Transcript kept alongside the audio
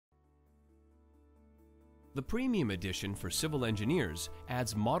The Premium Edition for civil engineers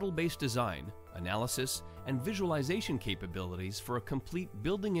adds model-based design, analysis, and visualization capabilities for a complete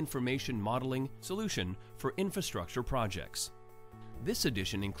building information modeling solution for infrastructure projects. This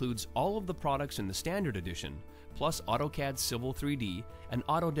edition includes all of the products in the Standard Edition, plus AutoCAD Civil 3D and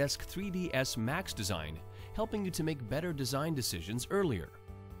Autodesk 3ds Max Design, helping you to make better design decisions earlier.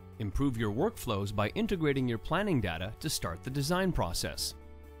 Improve your workflows by integrating your planning data to start the design process.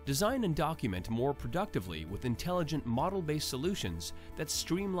 Design and document more productively with intelligent model-based solutions that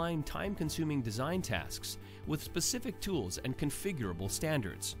streamline time-consuming design tasks with specific tools and configurable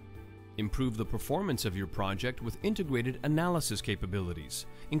standards. Improve the performance of your project with integrated analysis capabilities,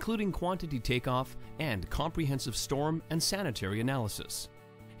 including quantity takeoff and comprehensive storm and sanitary analysis.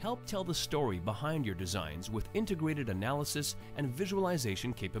 Help tell the story behind your designs with integrated analysis and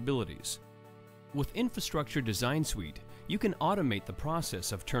visualization capabilities. With Infrastructure Design Suite, you can automate the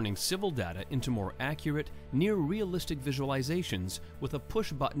process of turning civil data into more accurate, near-realistic visualizations with a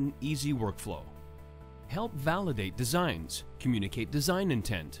push-button, easy workflow. Help validate designs, communicate design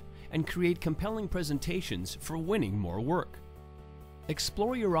intent, and create compelling presentations for winning more work.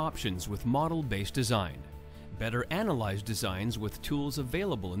 Explore your options with model-based design. Better analyze designs with tools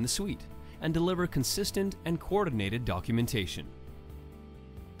available in the suite, and deliver consistent and coordinated documentation.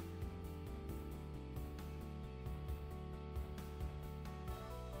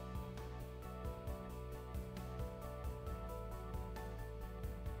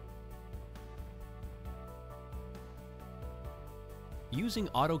 Using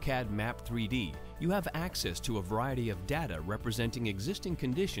AutoCAD Map 3D, you have access to a variety of data representing existing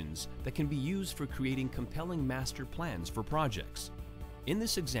conditions that can be used for creating compelling master plans for projects. In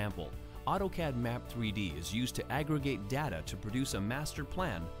this example, AutoCAD Map 3D is used to aggregate data to produce a master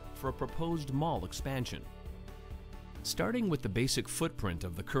plan for a proposed mall expansion. Starting with the basic footprint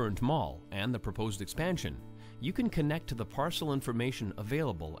of the current mall and the proposed expansion, you can connect to the parcel information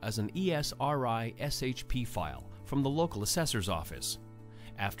available as an ESRI SHP file from the local assessor's office.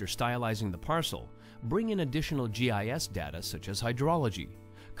 After stylizing the parcel, bring in additional GIS data such as hydrology,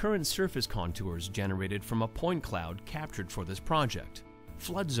 current surface contours generated from a point cloud captured for this project,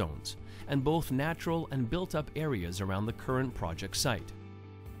 flood zones, and both natural and built-up areas around the current project site.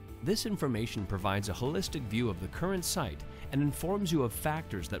 This information provides a holistic view of the current site and informs you of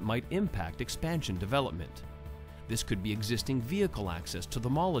factors that might impact expansion development. This could be existing vehicle access to the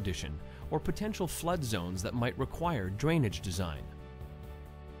mall addition or potential flood zones that might require drainage design.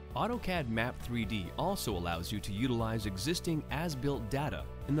 AutoCAD Map 3D also allows you to utilize existing as-built data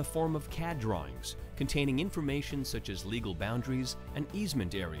in the form of CAD drawings containing information such as legal boundaries and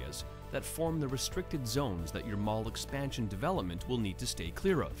easement areas that form the restricted zones that your mall expansion development will need to stay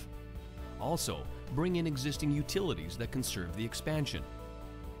clear of. Also, bring in existing utilities that can serve the expansion.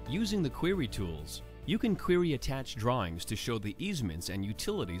 Using the query tools, you can query attached drawings to show the easements and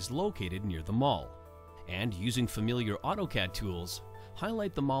utilities located near the mall. And using familiar AutoCAD tools,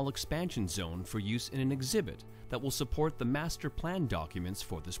 highlight the mall expansion zone for use in an exhibit that will support the master plan documents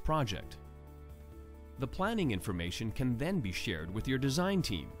for this project. The planning information can then be shared with your design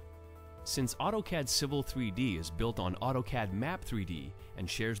team. Since AutoCAD Civil 3D is built on AutoCAD Map 3D and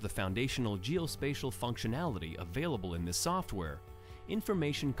shares the foundational geospatial functionality available in this software,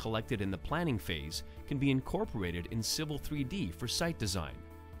 information collected in the planning phase can be incorporated in Civil 3D for site design.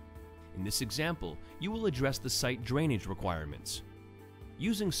 In this example, you will address the site drainage requirements.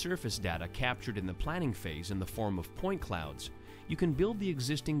 Using surface data captured in the planning phase in the form of point clouds, you can build the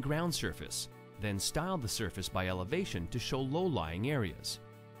existing ground surface, then style the surface by elevation to show low-lying areas.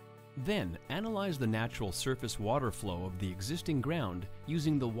 Then, analyze the natural surface water flow of the existing ground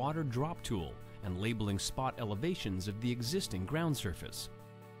using the water drop tool and labeling spot elevations of the existing ground surface.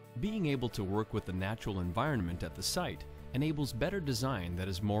 Being able to work with the natural environment at the site enables better design that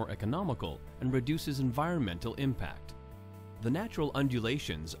is more economical and reduces environmental impact. The natural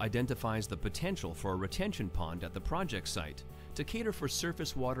undulations identifies the potential for a retention pond at the project site to cater for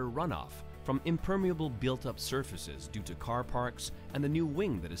surface water runoff from impermeable built-up surfaces due to car parks and the new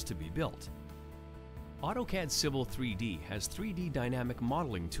wing that is to be built. AutoCAD Civil 3D has 3D dynamic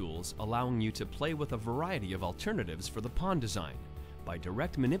modeling tools allowing you to play with a variety of alternatives for the pond design by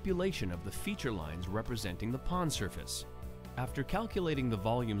direct manipulation of the feature lines representing the pond surface. After calculating the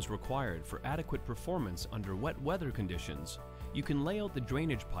volumes required for adequate performance under wet weather conditions, you can lay out the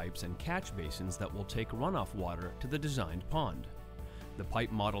drainage pipes and catch basins that will take runoff water to the designed pond. The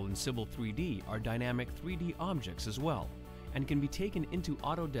pipe model in Civil 3D are dynamic 3D objects as well, and can be taken into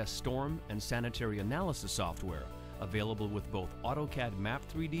Autodesk Storm and Sanitary Analysis software, available with both AutoCAD Map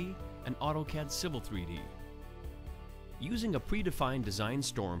 3D and AutoCAD Civil 3D. Using a predefined design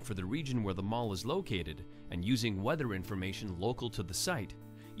storm for the region where the mall is located and using weather information local to the site,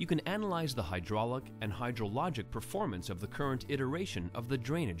 you can analyze the hydraulic and hydrologic performance of the current iteration of the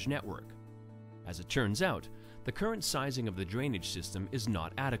drainage network. As it turns out, the current sizing of the drainage system is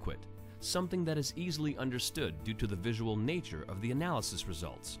not adequate, something that is easily understood due to the visual nature of the analysis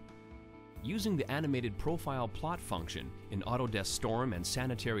results. Using the animated profile plot function in Autodesk Storm and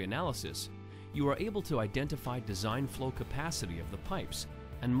Sanitary Analysis, you are able to identify design flow capacity of the pipes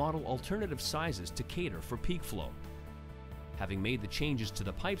and model alternative sizes to cater for peak flow. Having made the changes to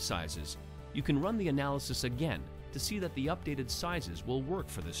the pipe sizes, you can run the analysis again to see that the updated sizes will work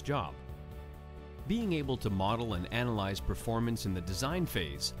for this job. Being able to model and analyze performance in the design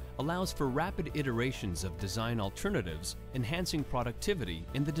phase allows for rapid iterations of design alternatives, enhancing productivity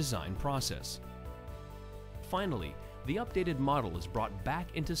in the design process. Finally, the updated model is brought back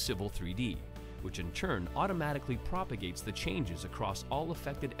into Civil 3D, which in turn automatically propagates the changes across all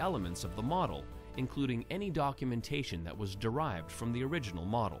affected elements of the model, including any documentation that was derived from the original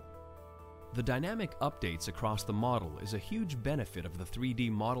model. The dynamic updates across the model is a huge benefit of the 3D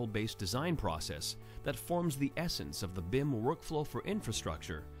model-based design process that forms the essence of the BIM workflow for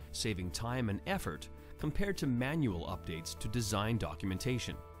infrastructure, saving time and effort compared to manual updates to design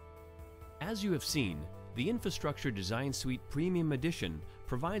documentation. As you have seen, the Infrastructure Design Suite Premium Edition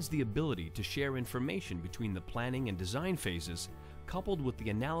provides the ability to share information between the planning and design phases, coupled with the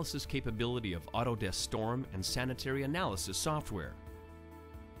analysis capability of Autodesk Storm and Sanitary Analysis software.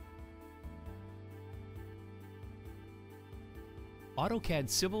 AutoCAD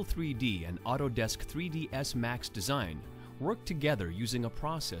Civil 3D and Autodesk 3ds Max Design work together using a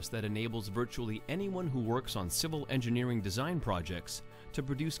process that enables virtually anyone who works on civil engineering design projects to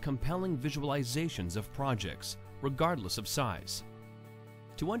produce compelling visualizations of projects, regardless of size.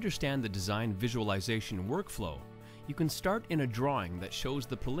 To understand the design visualization workflow, you can start in a drawing that shows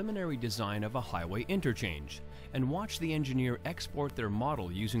the preliminary design of a highway interchange and watch the engineer export their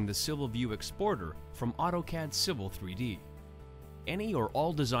model using the Civil View Exporter from AutoCAD Civil 3D. Any or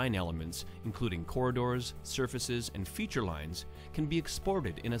all design elements, including corridors, surfaces, and feature lines, can be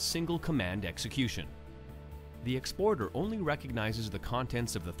exported in a single command execution. The exporter only recognizes the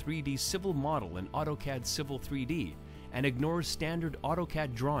contents of the 3D civil model in AutoCAD Civil 3D and ignores standard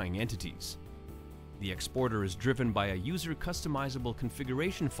AutoCAD drawing entities. The exporter is driven by a user-customizable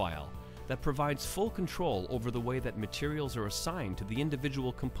configuration file that provides full control over the way that materials are assigned to the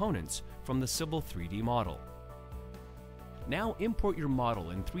individual components from the Civil 3D model. Now import your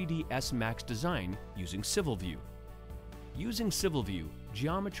model in 3ds Max Design using Civil View. Using Civil View,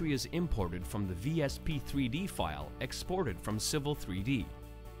 geometry is imported from the VSP3D file exported from Civil 3D.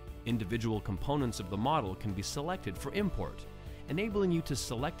 Individual components of the model can be selected for import, enabling you to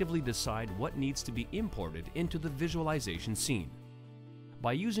selectively decide what needs to be imported into the visualization scene.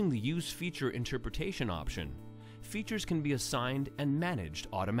 By using the Use Feature Interpretation option, features can be assigned and managed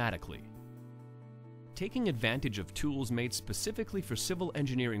automatically. Taking advantage of tools made specifically for civil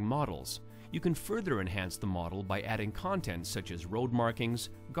engineering models, you can further enhance the model by adding content such as road markings,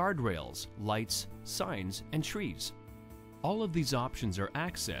 guardrails, lights, signs, and trees. All of these options are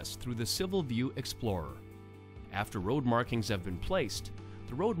accessed through the Civil View Explorer. After road markings have been placed,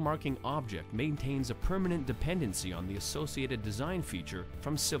 the road marking object maintains a permanent dependency on the associated design feature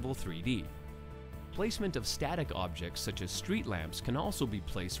from Civil 3D. Placement of static objects such as street lamps can also be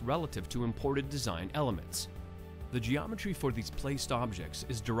placed relative to imported design elements. The geometry for these placed objects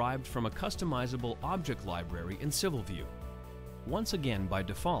is derived from a customizable object library in Civil View. Once again, by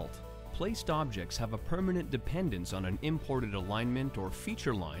default, placed objects have a permanent dependence on an imported alignment or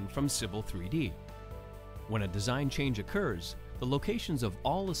feature line from Civil 3D. When a design change occurs, the locations of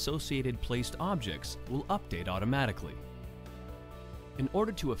all associated placed objects will update automatically. In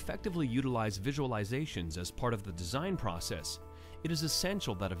order to effectively utilize visualizations as part of the design process, it is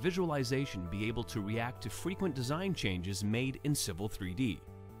essential that a visualization be able to react to frequent design changes made in Civil 3D.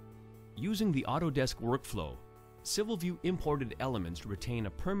 Using the Autodesk workflow, Civil View imported elements retain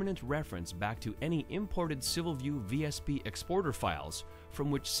a permanent reference back to any imported Civil View VSP exporter files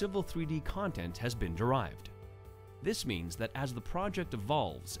from which Civil 3D content has been derived. This means that as the project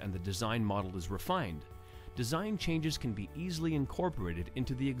evolves and the design model is refined, design changes can be easily incorporated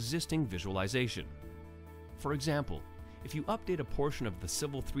into the existing visualization. For example, if you update a portion of the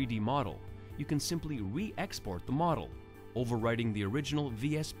Civil 3D model, you can simply re-export the model, overwriting the original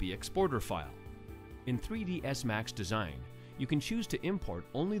VSP exporter file. In 3ds Max Design, you can choose to import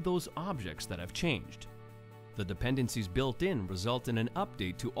only those objects that have changed. The dependencies built in result in an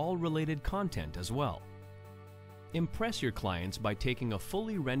update to all related content as well. Impress your clients by taking a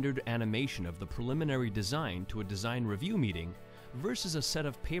fully rendered animation of the preliminary design to a design review meeting versus a set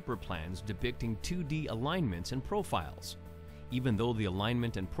of paper plans depicting 2D alignments and profiles. Even though the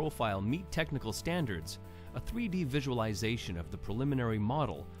alignment and profile meet technical standards, a 3D visualization of the preliminary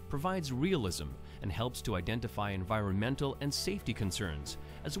model provides realism and helps to identify environmental and safety concerns,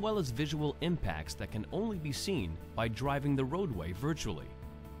 as well as visual impacts that can only be seen by driving the roadway virtually.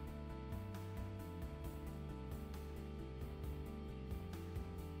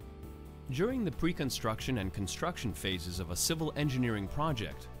 During the pre-construction and construction phases of a civil engineering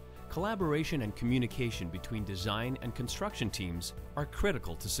project, collaboration and communication between design and construction teams are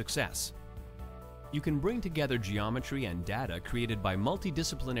critical to success. You can bring together geometry and data created by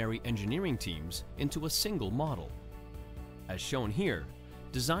multidisciplinary engineering teams into a single model. As shown here,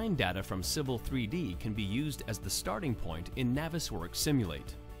 design data from Civil 3D can be used as the starting point in Navisworks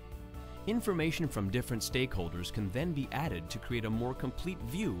Simulate. Information from different stakeholders can then be added to create a more complete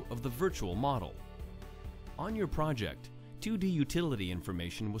view of the virtual model. On your project, 2D utility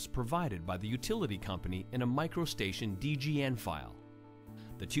information was provided by the utility company in a MicroStation DGN file.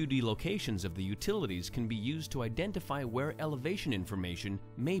 The 2D locations of the utilities can be used to identify where elevation information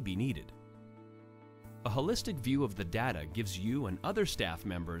may be needed. A holistic view of the data gives you and other staff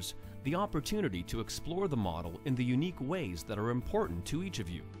members the opportunity to explore the model in the unique ways that are important to each of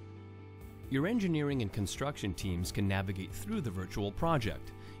you. Your engineering and construction teams can navigate through the virtual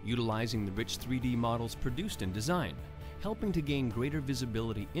project, utilizing the rich 3D models produced in design, helping to gain greater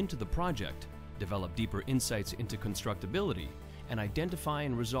visibility into the project, develop deeper insights into constructability, and identify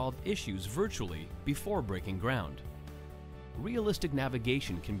and resolve issues virtually before breaking ground. Realistic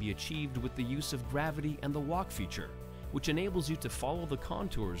navigation can be achieved with the use of gravity and the walk feature, which enables you to follow the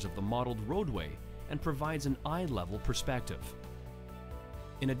contours of the modeled roadway and provides an eye-level perspective.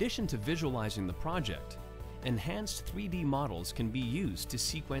 In addition to visualizing the project, enhanced 3D models can be used to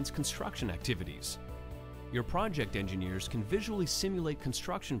sequence construction activities. Your project engineers can visually simulate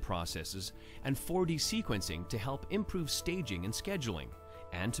construction processes and 4D sequencing to help improve staging and scheduling,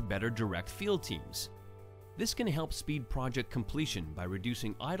 and to better direct field teams. This can help speed project completion by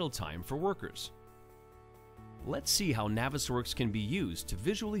reducing idle time for workers. Let's see how Navisworks can be used to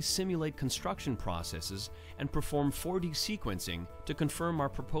visually simulate construction processes and perform 4D sequencing to confirm our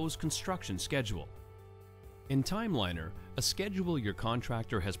proposed construction schedule. In Timeliner, a schedule your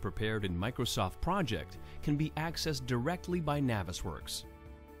contractor has prepared in Microsoft Project can be accessed directly by Navisworks.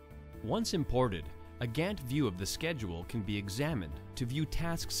 Once imported, a Gantt view of the schedule can be examined to view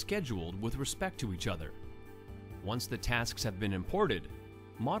tasks scheduled with respect to each other. Once the tasks have been imported,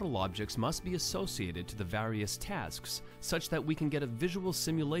 model objects must be associated to the various tasks such that we can get a visual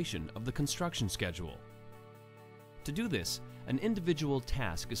simulation of the construction schedule. To do this, an individual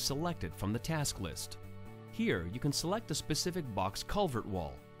task is selected from the task list. Here, you can select a specific box culvert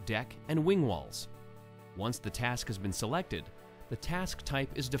wall, deck, and wing walls. Once the task has been selected, the task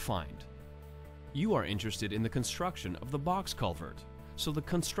type is defined. You are interested in the construction of the box culvert, so the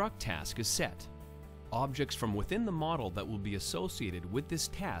construct task is set. Objects from within the model that will be associated with this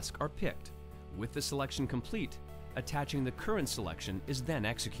task are picked. With the selection complete, attaching the current selection is then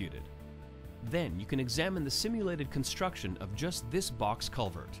executed. Then you can examine the simulated construction of just this box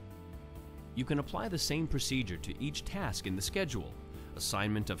culvert. You can apply the same procedure to each task in the schedule,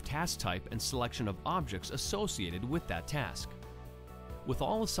 assignment of task type and selection of objects associated with that task. With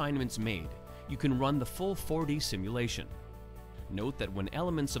all assignments made, you can run the full 4D simulation. Note that when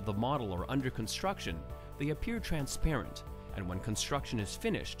elements of the model are under construction, they appear transparent, and when construction is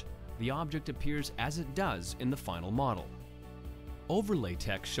finished, the object appears as it does in the final model. Overlay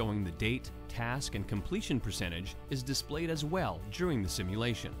text showing the date, task, and completion percentage is displayed as well during the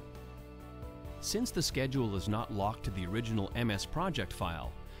simulation. Since the schedule is not locked to the original MS Project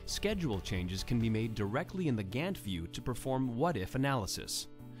file, schedule changes can be made directly in the Gantt view to perform what-if analysis.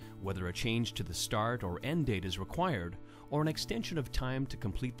 Whether a change to the start or end date is required, or an extension of time to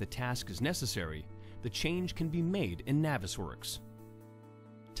complete the task is necessary, the change can be made in Navisworks.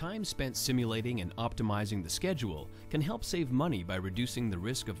 Time spent simulating and optimizing the schedule can help save money by reducing the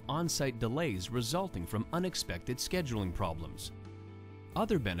risk of on-site delays resulting from unexpected scheduling problems.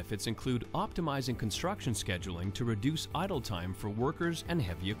 Other benefits include optimizing construction scheduling to reduce idle time for workers and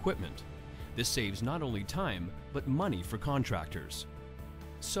heavy equipment. This saves not only time, but money for contractors.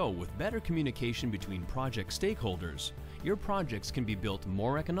 So, with better communication between project stakeholders, your projects can be built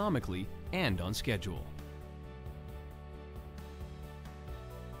more economically and on schedule.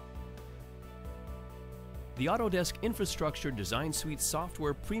 The Autodesk Infrastructure Design Suite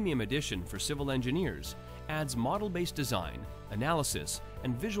Software Premium Edition for civil engineers adds model-based design, analysis,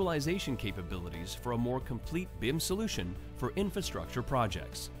 and visualization capabilities for a more complete BIM solution for infrastructure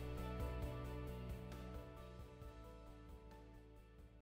projects.